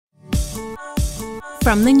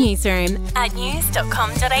From the newsroom at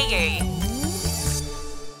news.com.au.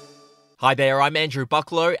 Hi there, I'm Andrew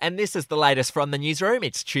Bucklow, and this is the latest from the newsroom.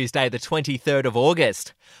 It's Tuesday, the 23rd of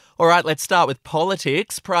August. All right, let's start with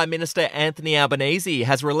politics. Prime Minister Anthony Albanese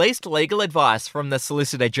has released legal advice from the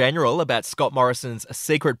Solicitor General about Scott Morrison's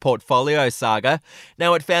secret portfolio saga.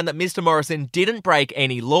 Now, it found that Mr Morrison didn't break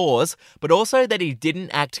any laws, but also that he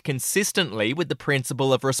didn't act consistently with the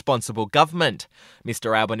principle of responsible government.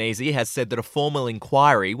 Mr Albanese has said that a formal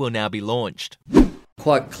inquiry will now be launched.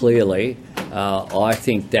 Quite clearly, I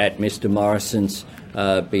think that Mr Morrison's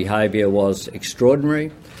behaviour was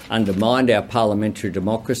extraordinary, undermined our parliamentary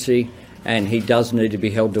democracy, and he does need to be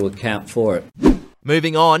held to account for it.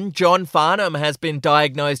 Moving on, John Farnham has been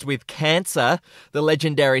diagnosed with cancer. The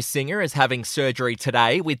legendary singer is having surgery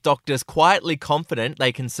today, with doctors quietly confident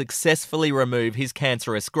they can successfully remove his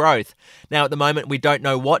cancerous growth. Now, at the moment, we don't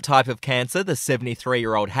know what type of cancer the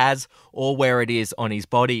 73-year-old has or where it is on his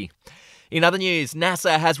body. In other news,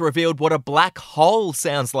 NASA has revealed what a black hole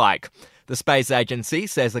sounds like. The space agency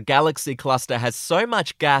says a galaxy cluster has so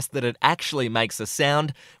much gas that it actually makes a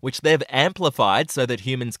sound, which they've amplified so that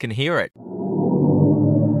humans can hear it.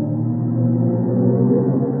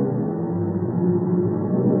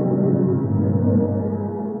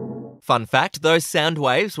 Fun fact, those sound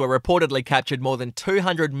waves were reportedly captured more than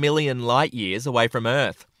 200 million light years away from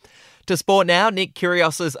Earth. To sport now, Nick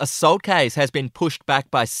Kyrgios's assault case has been pushed back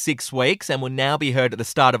by 6 weeks and will now be heard at the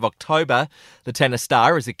start of October. The tennis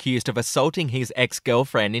star is accused of assaulting his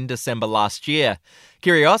ex-girlfriend in December last year.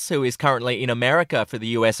 Kyrgios, who is currently in America for the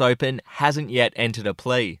US Open, hasn't yet entered a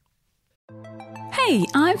plea. Hey,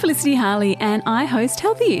 I'm Felicity Harley and I host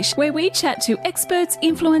Healthyish, where we chat to experts,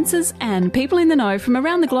 influencers and people in the know from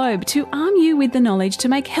around the globe to arm you with the knowledge to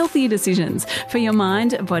make healthier decisions for your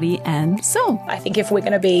mind, body and soul. I think if we're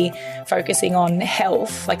going to be focusing on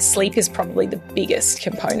health, like sleep is probably the biggest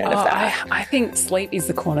component of that. I think sleep is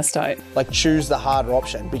the cornerstone. Like choose the harder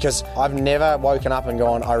option, because I've never woken up and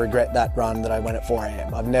gone, I regret that run that I went at 4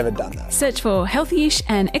 a.m. I've never done that. Search for Healthyish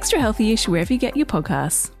and Extra Healthyish wherever you get your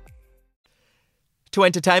podcasts. To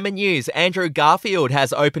entertainment news, Andrew Garfield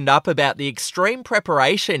has opened up about the extreme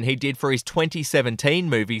preparation he did for his 2017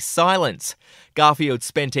 movie Silence. Garfield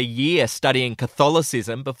spent a year studying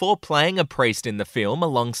Catholicism before playing a priest in the film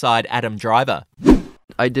alongside Adam Driver.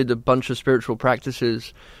 I did a bunch of spiritual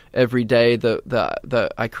practices every day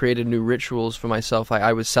that I created new rituals for myself.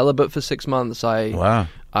 I was celibate for 6 months. Wow.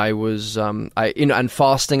 I was, and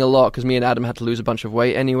fasting a lot because me and Adam had to lose a bunch of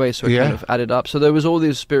weight anyway, so it kind of added up. So there was all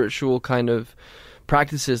these spiritual kind of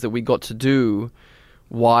practices that we got to do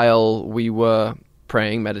while we were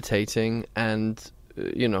praying, meditating, and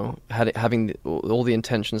having all the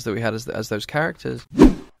intentions that we had as those characters.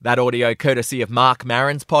 That audio courtesy of Mark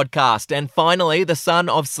Maron's podcast. And finally, the son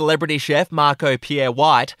of celebrity chef Marco Pierre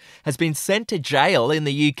White has been sent to jail in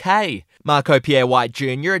the UK. Marco Pierre White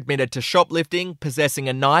Jr. admitted to shoplifting, possessing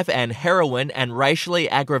a knife and heroin, and racially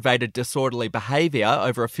aggravated disorderly behaviour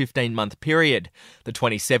over a 15-month period. The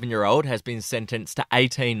 27-year-old has been sentenced to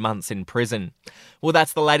 18 months in prison. Well,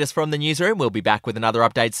 that's the latest from the newsroom. We'll be back with another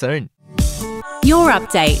update soon. Your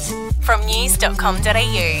update from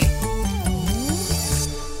news.com.au.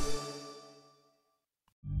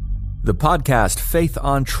 The podcast Faith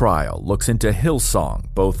on Trial looks into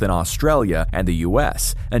Hillsong, both in Australia and the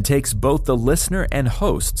US, and takes both the listener and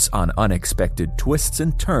hosts on unexpected twists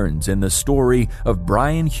and turns in the story of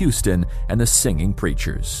Brian Houston and the Singing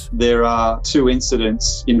Preachers. There are 2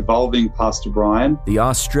 incidents involving Pastor Brian. The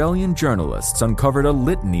Australian journalists uncovered a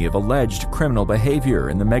litany of alleged criminal behaviour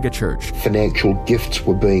in the megachurch. Financial gifts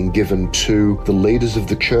were being given to the leaders of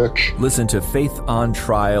the church. Listen to Faith on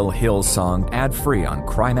Trial Hillsong ad-free on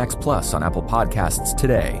Crimex Plus on Apple Podcasts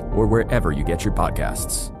today or wherever you get your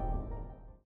podcasts.